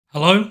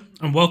Hello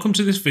and welcome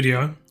to this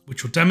video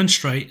which will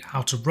demonstrate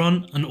how to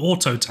run an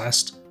auto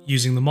test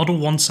using the Model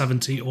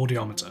 170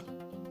 audiometer.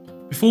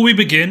 Before we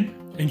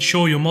begin,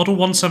 ensure your Model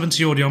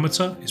 170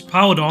 audiometer is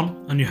powered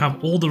on and you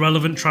have all the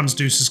relevant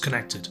transducers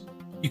connected.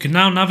 You can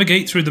now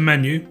navigate through the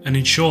menu and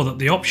ensure that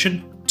the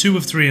option 2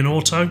 of 3 in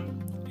auto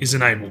is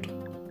enabled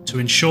to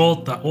ensure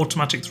that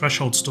automatic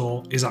threshold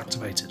store is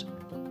activated.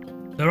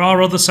 There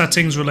are other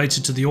settings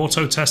related to the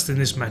auto test in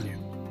this menu.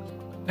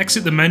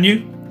 Exit the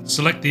menu.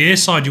 Select the ear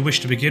side you wish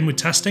to begin with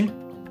testing,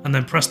 and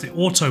then press the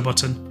Auto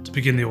button to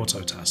begin the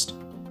auto test.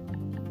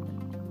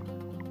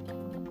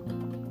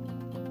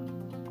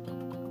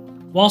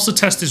 Whilst the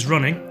test is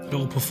running, it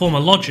will perform a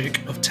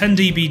logic of 10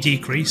 dB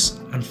decrease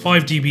and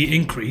 5 dB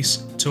increase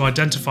to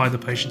identify the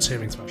patient's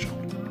hearing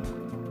threshold.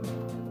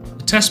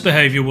 The test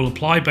behaviour will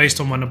apply based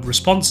on when a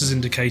response is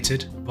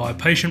indicated by a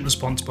patient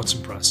response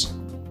button press.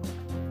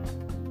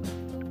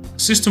 The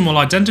system will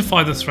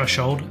identify the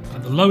threshold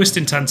at the lowest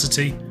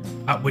intensity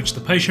at which the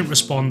patient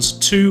responds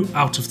 2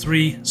 out of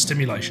 3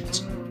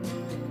 stimulations.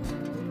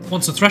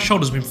 Once the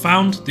threshold has been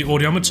found, the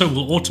audiometer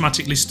will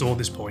automatically store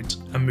this point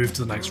and move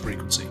to the next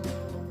frequency.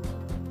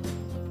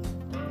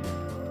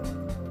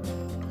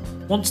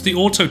 Once the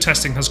auto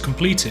testing has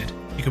completed,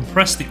 you can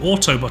press the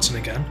Auto button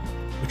again,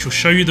 which will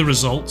show you the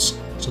results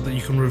so that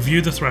you can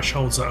review the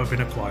thresholds that have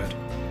been acquired.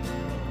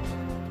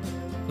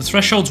 The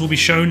thresholds will be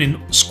shown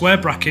in square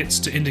brackets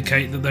to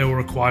indicate that they were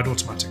acquired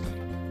automatically.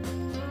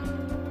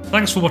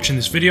 Thanks for watching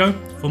this video.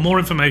 For more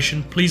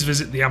information, please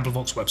visit the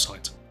Amplivox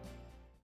website.